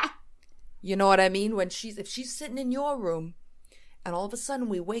 you know what I mean? If she's sitting in your room and all of a sudden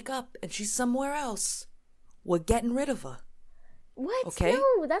we wake up and she's somewhere else, we're getting rid of her. What? Okay?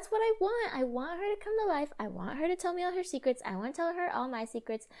 No, that's what I want. I want her to come to life. I want her to tell me all her secrets. I want to tell her all my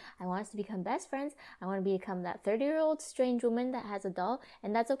secrets. I want us to become best friends. I want to become that 30-year-old strange woman that has a doll.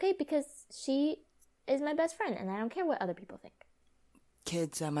 And that's okay because she is my best friend. And I don't care what other people think.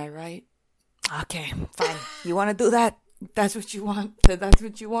 Kids, am I right? Okay, fine. You want to do that? That's what you want? That's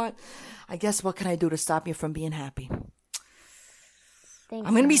what you want? I guess what can I do to stop you from being happy? Thanks,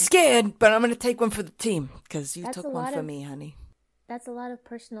 I'm going to be scared, but I'm going to take one for the team because you took one for me, honey. That's a lot of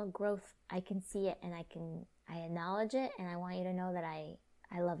personal growth. I can see it and I acknowledge it, and I want you to know that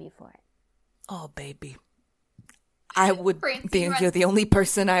I love you for it. Oh, baby. You're the only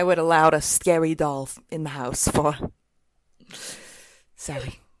person I would allow a scary doll in the house for.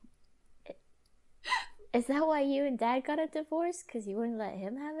 Sorry. Is that why you and Dad got a divorce? Because you wouldn't let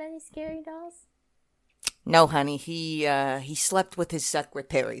him have any scary dolls? No, honey. He slept with his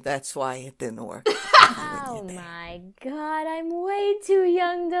secretary. That's why it didn't work. Oh my God, I'm way too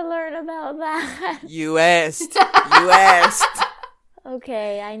young to learn about that. You asked.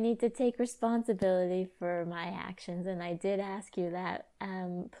 Okay, I need to take responsibility for my actions, and I did ask you that.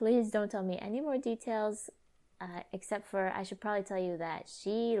 Please don't tell me any more details except for I should probably tell you that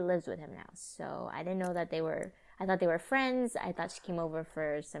she lives with him now. So I didn't know that I thought they were friends. I thought she came over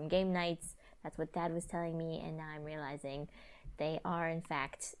for some game nights. That's what Dad was telling me. And now I'm realizing they are, in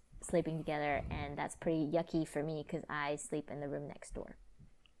fact, sleeping together. And that's pretty yucky for me because I sleep in the room next door.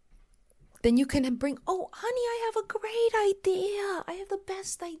 Then you can bring, oh, honey, I have a great idea. I have the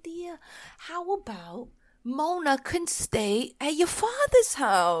best idea. How about Mona can stay at your father's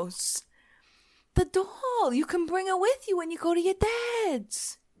house? The doll, you can bring her with you when you go to your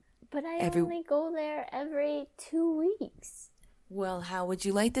dad's. But I only go there every 2 weeks. Well, how would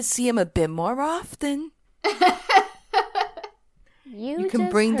you like to see him a bit more often? You can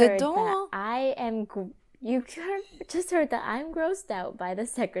bring the doll. You just heard that I'm grossed out by the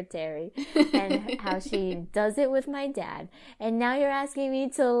secretary and how she does it with my dad. And now you're asking me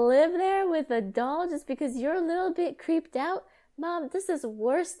to live there with a doll just because you're a little bit creeped out? Mom, this is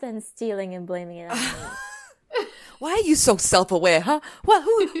worse than stealing and blaming it on me. Why are you so self-aware, huh? Well,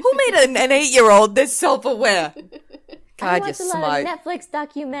 who made an 8-year-old this self-aware? God, you're smart. I watch a lot of Netflix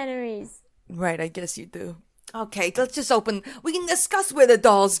documentaries. Right, I guess you do. Okay, let's just open. We can discuss where the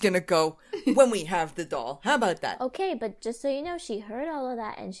doll's gonna go when we have the doll. How about that? Okay, but just so you know, she heard all of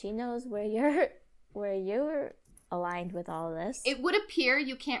that and she knows where you're aligned with all of this. It would appear,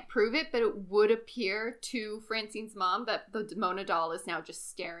 you can't prove it, but it would appear to Francine's mom that the Mona doll is now just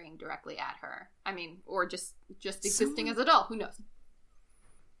staring directly at her. I mean, or just existing as a doll. Who knows?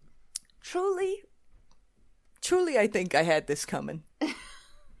 Truly, I think I had this coming.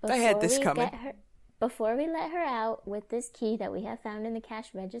 Before we let her out with this key that we have found in the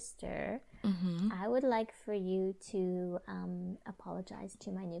cash register, I would like for you to apologize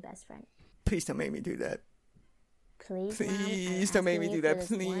to my new best friend. Please don't make me do that. Please don't make me do that.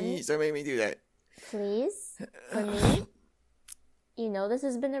 Please don't make me do that. Please, for me, you know this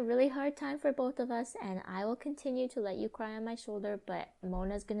has been a really hard time for both of us, and I will continue to let you cry on my shoulder, but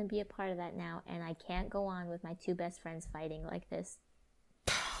Mona's going to be a part of that now, and I can't go on with my two best friends fighting like this.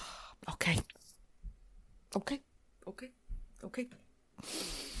 Okay.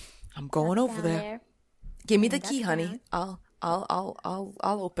 I'm going over there. Give me the key, honey. I'll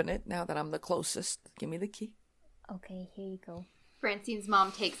open it now that I'm the closest. Give me the key. Okay, here you go. Francine's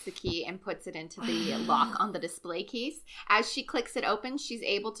mom takes the key and puts it into the lock on the display case. As she clicks it open, she's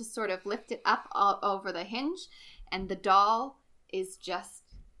able to sort of lift it up over the hinge, and the doll is just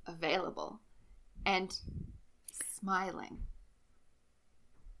available and smiling.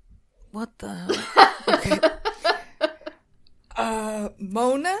 What the hell? Okay.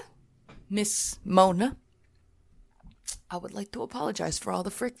 Mona? Miss Mona? I would like to apologize for all the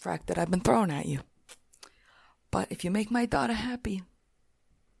frick-frack that I've been throwing at you. But if you make my daughter happy,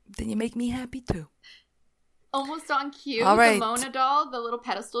 then you make me happy too. Almost on cue, all right. The Mona doll, the little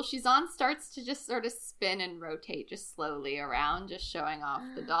pedestal she's on, starts to just sort of spin and rotate just slowly around, just showing off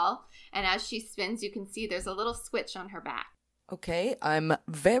the doll. And as she spins, you can see there's a little switch on her back. Okay, I'm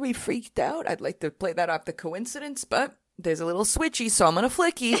very freaked out. I'd like to play that off the coincidence, but there's a little switchy, so I'm going to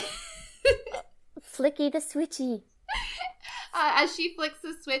flicky. Flicky the switchy. As she flicks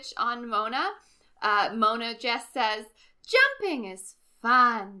the switch on Mona, Mona just says, "Jumping is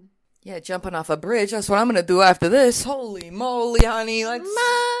fun." Yeah, jumping off a bridge. That's what I'm going to do after this. Holy moly, honey. Mom!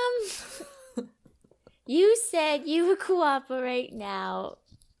 You said you would cooperate now.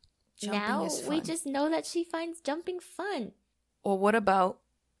 Jumping is fun. We just know that she finds jumping fun. Or what about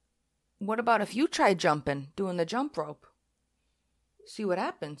if you try jumping, doing the jump rope? See what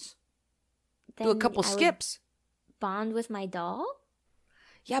happens. Then do a couple skips. Bond with my doll?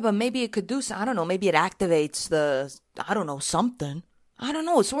 Yeah, but maybe it could do something. I don't know. Maybe it activates something. I don't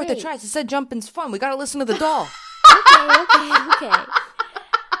know. It's worth a try. It said jumping's fun. We got to listen to the doll. Okay.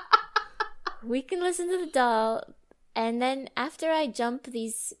 We can listen to the doll. And then after I jump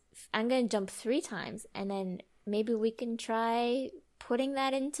I'm going to jump 3 times. And then maybe we can try putting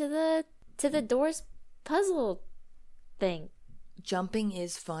that into the doors puzzle thing. Jumping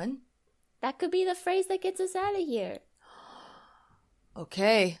is fun? That could be the phrase that gets us out of here.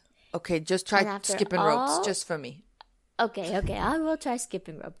 Okay, just try skipping ropes just for me. Okay, I will try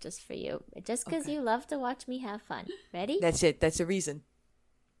skipping rope just for you. Just because you love to watch me have fun. Ready? That's it. That's a reason.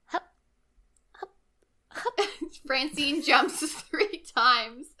 Hop, hop, hop. Francine jumps 3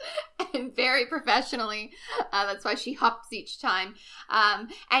 times, and very professionally. That's why she hops each time.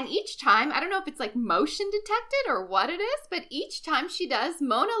 And each time, I don't know if it's like motion detected or what it is, but each time she does,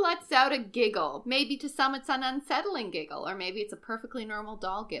 Mona lets out a giggle. Maybe to some it's an unsettling giggle, or maybe it's a perfectly normal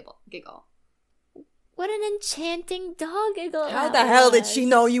doll giggle. What an enchanting doll giggle. How the hell did she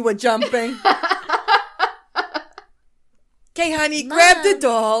know you were jumping? Okay, honey, Mom. Grab the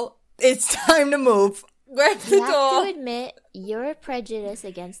doll. It's time to move. grab the You doll. have to admit your prejudice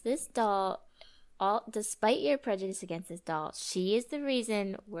against this doll. Despite your prejudice against this doll, she is the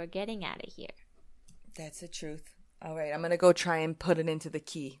reason we're getting out of here. That's the truth. All right, I'm going to go try and put it into the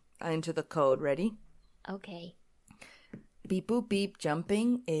key, into the code. Ready? Okay. Beep, boop, beep.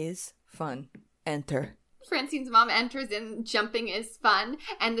 Jumping is fun. Enter. Francine's mom enters in, jumping is fun,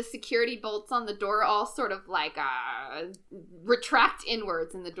 and the security bolts on the door all sort of like retract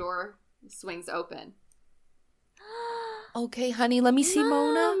inwards, and the door swings open. Okay, honey, let me see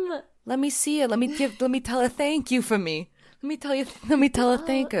Mona. Let me see her. Let me tell her thank you for me. Let me tell her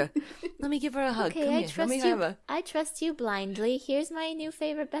thank her. Let me give her a hug. Okay, Come I here. trust Let me you. have her. I trust you blindly. Here's my new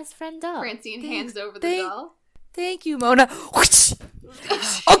favorite best friend doll. Francine hands over the doll. Thank you, Mona.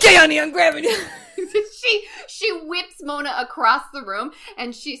 Okay, honey, I'm grabbing you. She whips Mona across the room,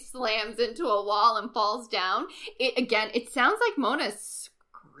 and she slams into a wall and falls down. It sounds like Mona's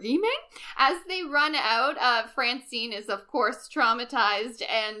screaming as they run out. Francine is, of course, traumatized,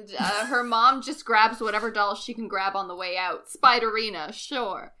 and her mom just grabs whatever doll she can grab on the way out. Spiderina,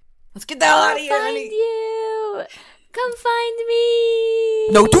 sure. Let's get the hell out of here, Find honey. you. Come find me.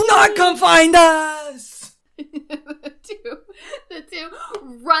 No, do not come find us. The two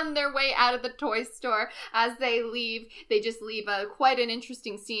run their way out of the toy store. As they leave, they just leave quite an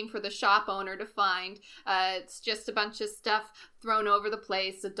interesting scene for the shop owner to find. It's just a bunch of stuff thrown over the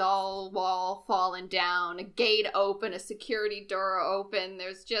place, a doll wall falling down, a gate open, a security door open.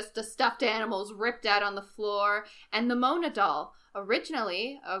 There's just the stuffed animals ripped out on the floor, and the Mona doll,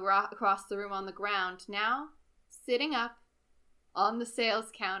 originally across the room on the ground, now sitting up on the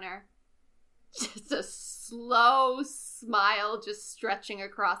sales counter. Just a slow smile just stretching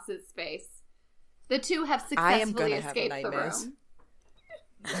across his face. The two have successfully escaped the room.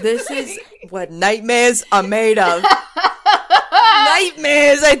 This is what nightmares are made of.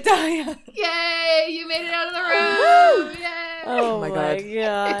 Nightmares, I tell you. Yay, you made it out of the room. Yay. Oh my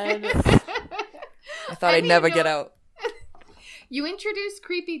god. I thought I'd never get out. You introduced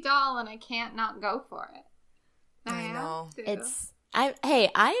Creepy Doll, and I can't not go for it. I know.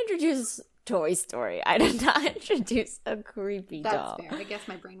 I introduced Toy Story. I did not introduce a creepy doll. That's fair. I guess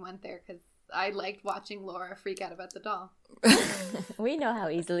my brain went there because I liked watching Laura freak out about the doll. We know how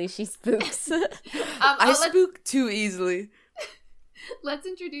easily she spooks. I spook too easily. Let's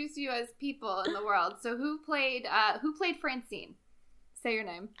introduce you as people in the world. So who played Francine? Say your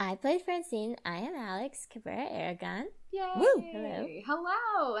name. I played Francine. I am Alex Cabrera Aragon. Yay! Woo.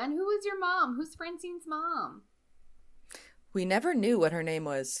 Hello. And who is your mom? Who's Francine's mom? We never knew what her name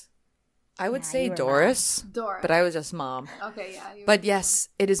was. I would say you were Doris. Doris. But I was just mom. Okay, yeah. But yes,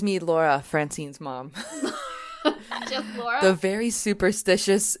 it is me, Laura, Francine's mom. Just Laura? The very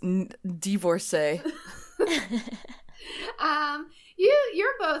superstitious divorcee.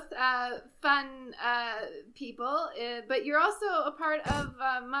 You're both fun people, but you're also a part of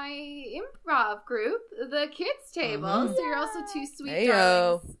my improv group, the Kids Table. Mm-hmm. So you're also two sweet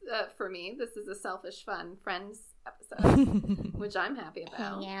Heyo. darlings for me. This is a selfish, fun friends episode, which I'm happy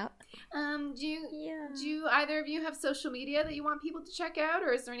about. Hang out. Do either of you have social media that you want people to check out,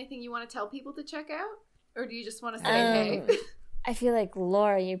 or is there anything you want to tell people to check out, or do you just want to say hey? I feel like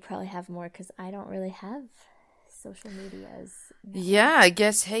Laura, you probably have more because I don't really have social medias. Yeah, I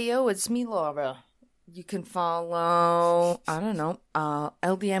guess, hey, yo, it's me, Laura. You can follow, I don't know,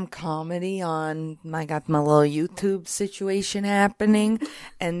 LDM Comedy on, I got my little YouTube situation happening.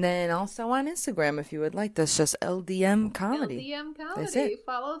 And then also on Instagram, if you would like, that's just LDM Comedy. LDM Comedy. That's it.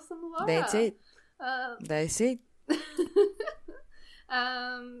 Follow some Laura. That's it. That's it.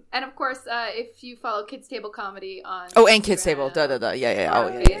 And of course, if you follow Kids Table Comedy on And Kids Table, Yeah.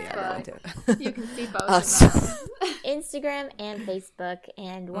 on Yeah. you can see both Us. of them. Instagram and Facebook,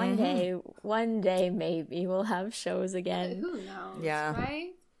 and one day maybe we'll have shows again. Who knows? Yeah.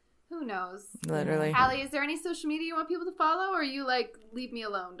 Right? Who knows? Literally. Allie, is there any social media you want people to follow, or are you like, leave me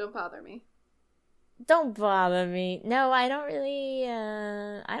alone, don't bother me? Don't bother me. No, I don't really.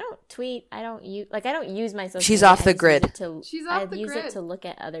 I don't tweet. I don't use my social. She's media. off the grid. She's off the use grid. it to look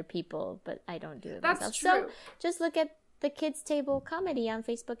at other people, but I don't do it That's myself. true. So just look at the Kids Table Comedy on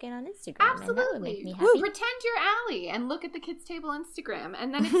Facebook and on Instagram. Absolutely. And that would make me happy. Pretend you're Allie and look at the Kids Table Instagram,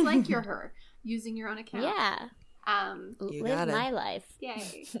 and then it's like you're her using your own account. Yeah. You Live got it. my life.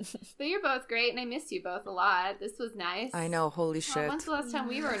 Yay. But you're both great, and I miss you both a lot. This was nice. I know, holy shit. When's the last time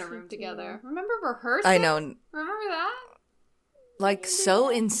we were in a room together? Remember rehearsing? I know. Remember that? Like, so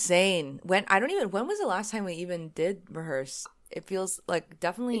insane. When was the last time we even did rehearse? It feels like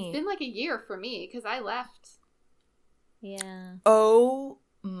definitely. It's been like a year for me, because I left. Yeah. Oh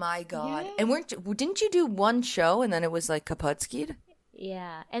my god! Yeah. And didn't you do one show and then it was like Kaputski'd?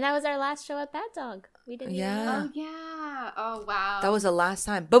 Yeah. And that was our last show at Bad Dog. We didn't. Yeah. Oh, yeah. Oh, wow. That was the last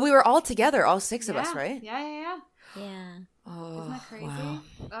time. But we were all together, all 6 of us, right? Yeah. Yeah. Oh, Isn't that crazy?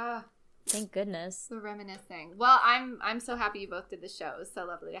 wow. Thank goodness. So reminiscing. Well, I'm so happy you both did the show. It was so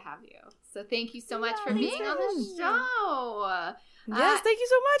lovely to have you. So thank you so much for being on the show. Yes, thank you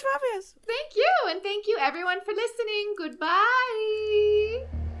so much, Fabius. Thank you. And thank you, everyone, for listening. Goodbye.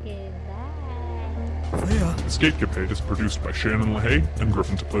 Goodbye. Escape Capade is produced by Shannon LaHaye and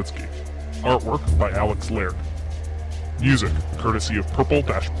Griffin Toplitsky. Artwork by Alex Laird. Music courtesy of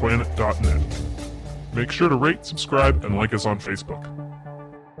purple-planet.net. Make sure to rate, subscribe, and like us on Facebook.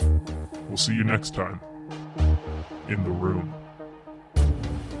 We'll see you next time in the room.